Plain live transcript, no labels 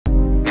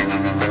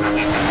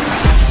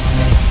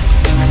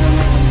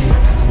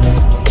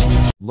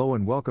Hello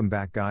and welcome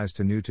back guys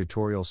to new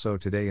tutorial. So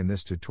today in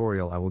this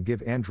tutorial I will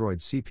give Android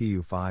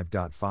CPU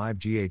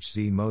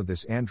 5.5GHz mode.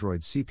 This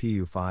Android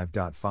CPU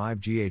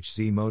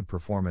 5.5GHz mode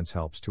performance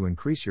helps to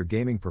increase your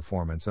gaming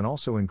performance and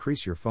also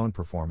increase your phone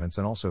performance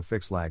and also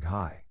fix lag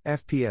high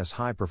FPS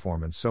high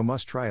performance, so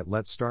must try it.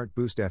 Let's start.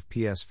 Boost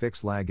FPS,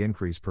 fix lag,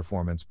 increase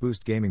performance,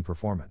 boost gaming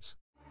performance.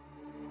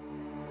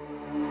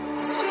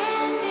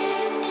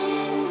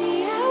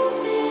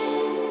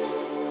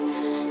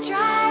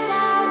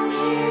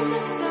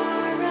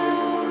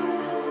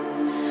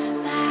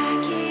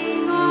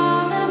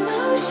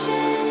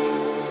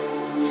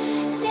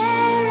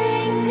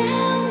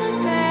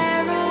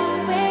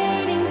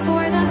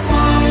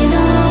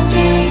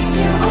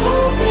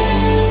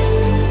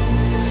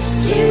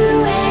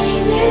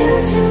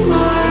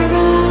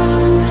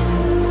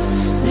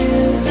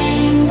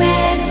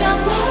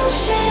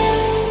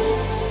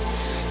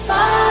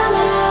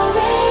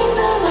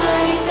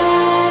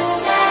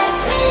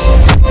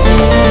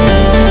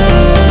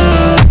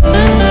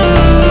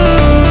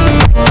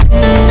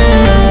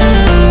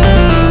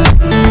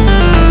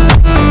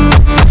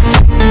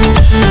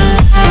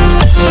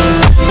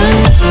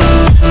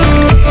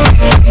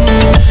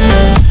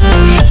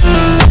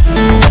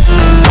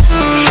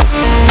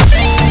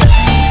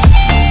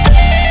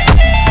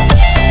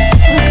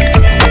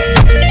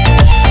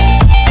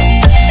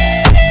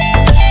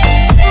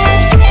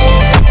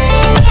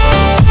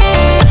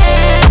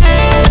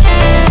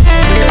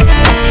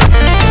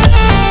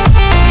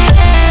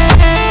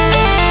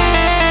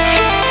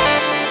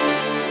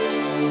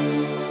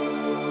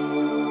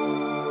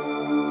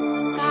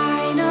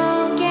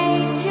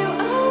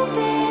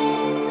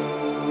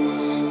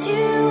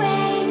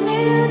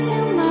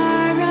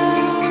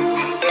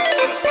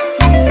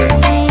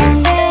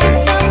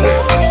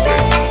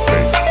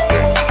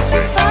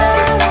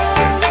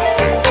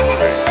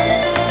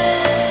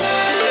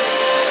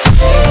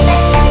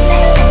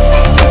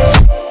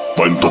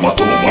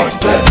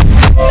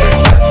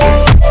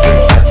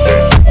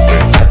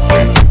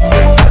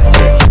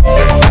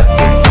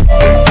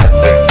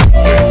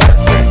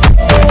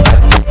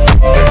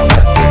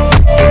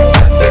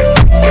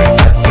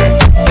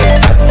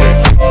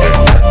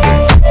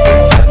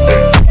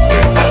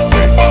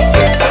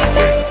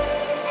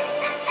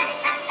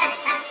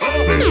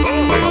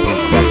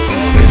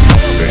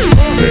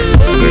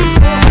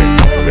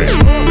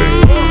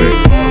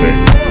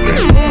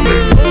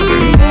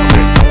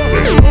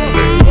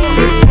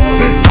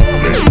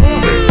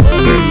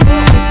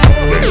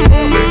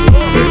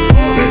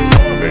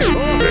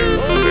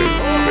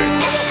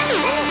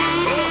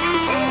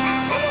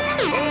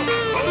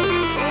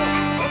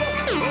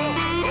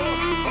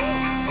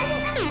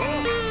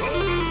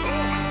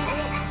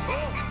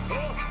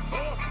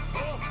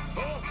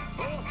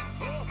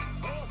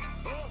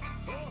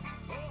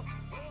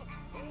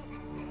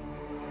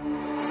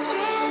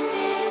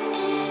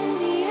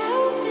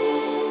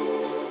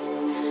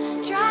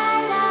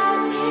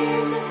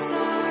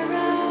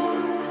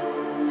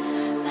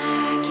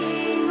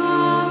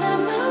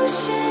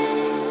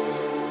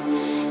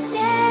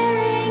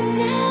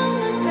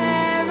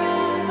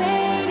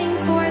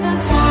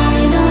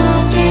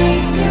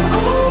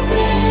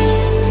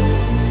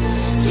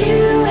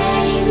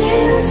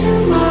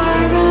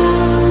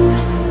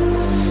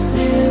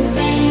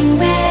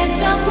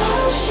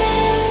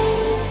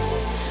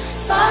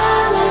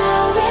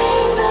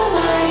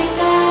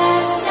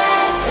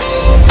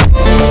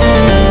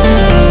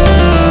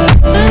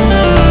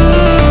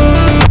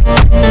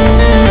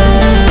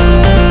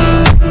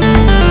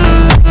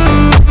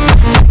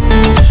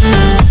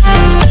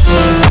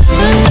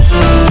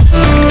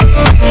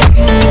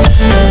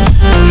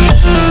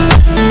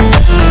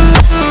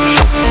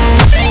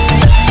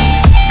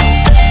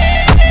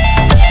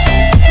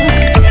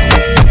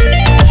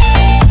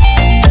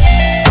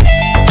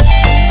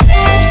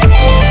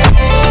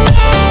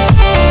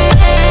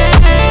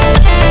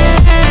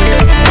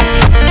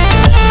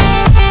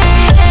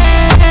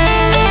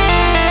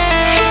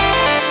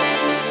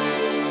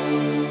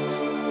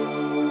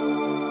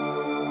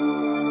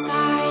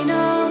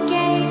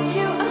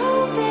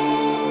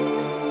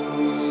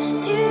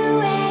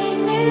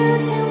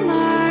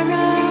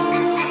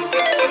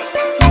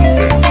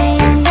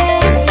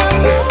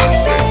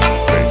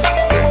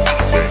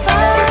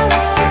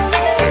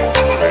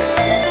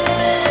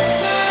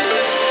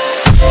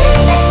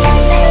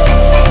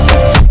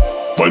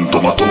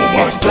 Toma,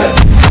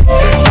 toma,